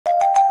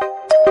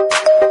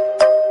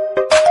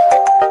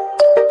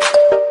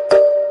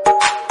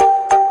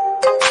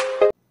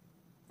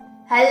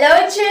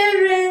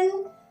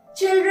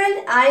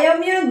I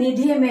am your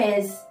Nidhi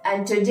Miss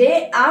and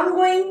today I'm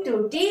going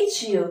to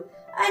teach you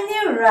a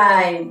new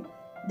rhyme.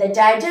 The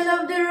title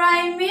of the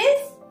rhyme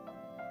is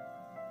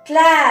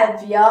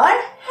Clap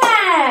Your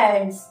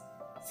Hands.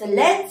 So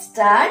let's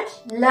start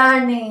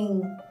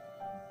learning.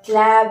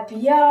 Clap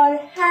your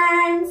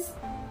hands,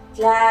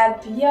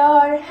 clap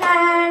your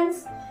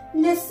hands.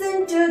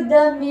 Listen to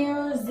the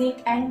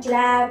music and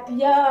clap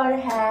your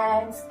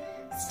hands.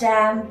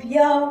 Stamp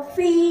your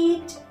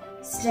feet,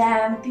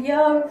 stamp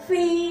your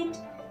feet.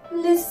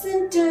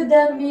 Listen to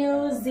the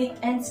music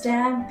and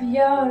stamp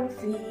your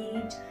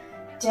feet.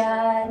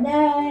 Turn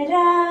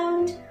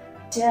around,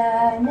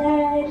 turn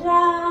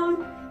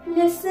around.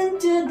 Listen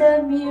to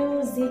the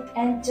music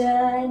and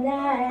turn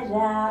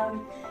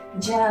around.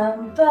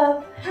 Jump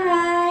up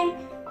high,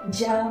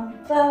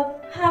 jump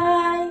up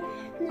high.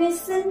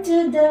 Listen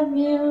to the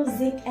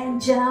music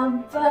and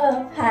jump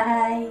up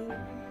high.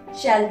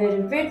 Shall we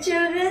repeat,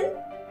 children?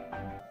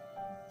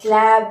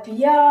 Clap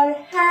your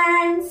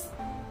hands,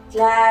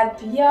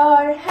 clap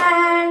your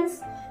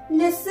hands.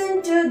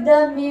 Listen to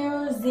the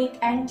music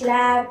and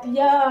clap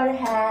your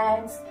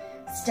hands.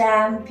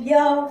 Stamp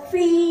your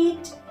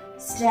feet,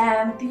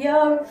 stamp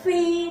your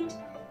feet.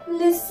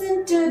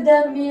 Listen to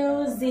the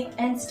music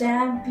and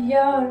stamp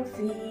your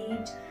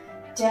feet.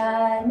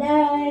 Turn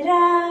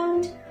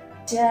around,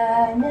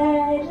 turn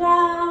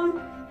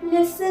around.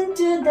 Listen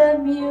to the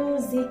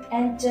music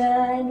and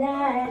turn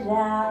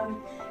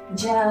around.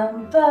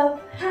 Jump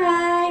up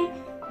high,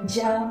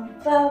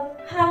 jump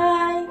up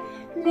high.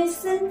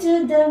 Listen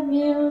to the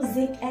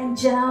music and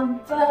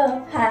jump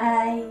up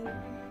high.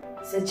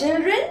 So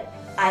children,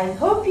 I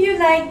hope you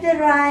like the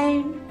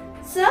rhyme.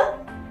 So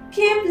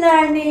keep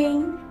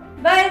learning.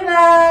 Bye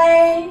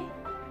bye.